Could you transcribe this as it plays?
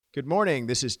Good morning.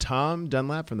 This is Tom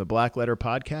Dunlap from the Black Letter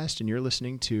Podcast, and you're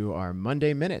listening to our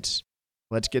Monday Minutes.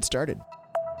 Let's get started.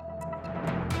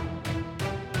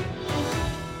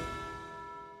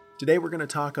 Today we're going to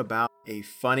talk about a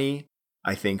funny,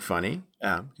 because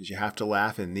you have to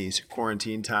laugh in these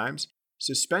quarantine times,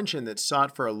 suspension that's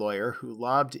sought for a lawyer who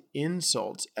lobbed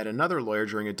insults at another lawyer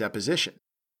during a deposition.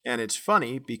 And it's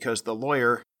funny because the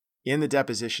lawyer in the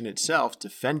deposition itself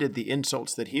defended the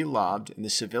insults that he lobbed and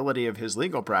the civility of his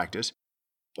legal practice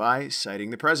by citing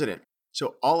the president.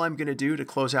 So all I'm going to do to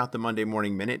close out the Monday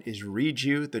Morning Minute is read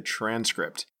you the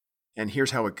transcript. And here's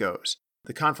how it goes.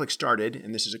 The conflict started,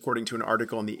 and this is according to an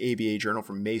article in the ABA Journal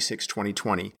from May 6,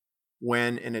 2020,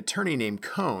 when an attorney named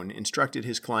Cohn instructed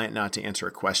his client not to answer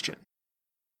a question.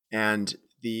 And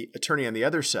the attorney on the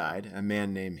other side, a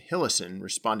man named Hillison,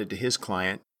 responded to his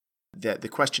client that the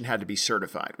question had to be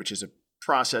certified, which is a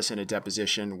process in a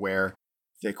deposition where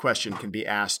the question can be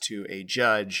asked to a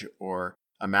judge or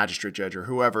a magistrate judge or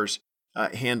whoever's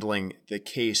handling the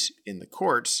case in the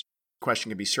courts. The question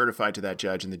can be certified to that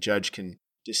judge, and the judge can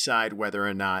decide whether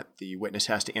or not the witness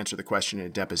has to answer the question in a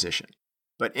deposition.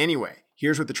 But anyway,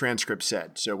 here's what the transcript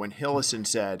said. So when Hillison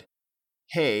said,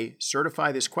 "Hey,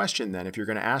 certify this question then if you're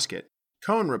going to ask it,"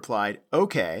 Cohn replied,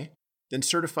 "Okay, then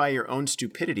certify your own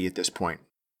stupidity at this point."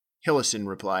 Hillison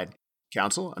replied,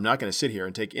 "Counsel, I'm not going to sit here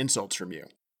and take insults from you."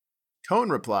 Cohn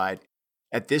replied,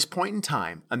 "At this point in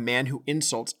time, a man who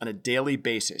insults on a daily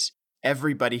basis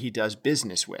everybody he does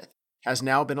business with has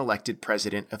now been elected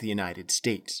President of the United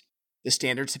States. The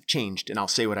standards have changed, and I'll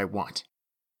say what I want."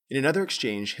 In another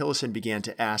exchange, Hillison began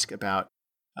to ask about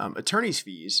attorney's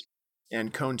fees,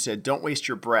 and Cohn said, "Don't waste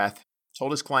your breath,"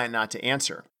 told his client not to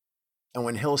answer. And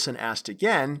when Hillison asked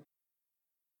again,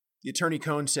 the attorney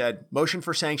Cohn said, "Motion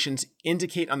for sanctions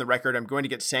indicate on the record I'm going to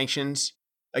get sanctions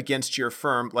against your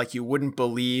firm like you wouldn't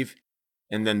believe,"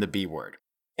 and then the B word.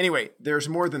 Anyway, there's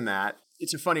more than that.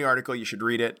 It's a funny article. You should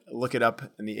read it. Look it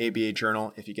up in the ABA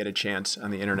Journal if you get a chance on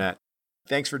the internet.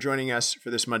 Thanks for joining us for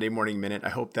this Monday Morning Minute. I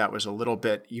hope that was a little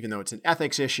bit, even though it's an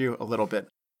ethics issue, a little bit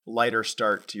lighter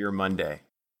start to your Monday.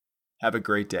 Have a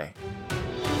great day.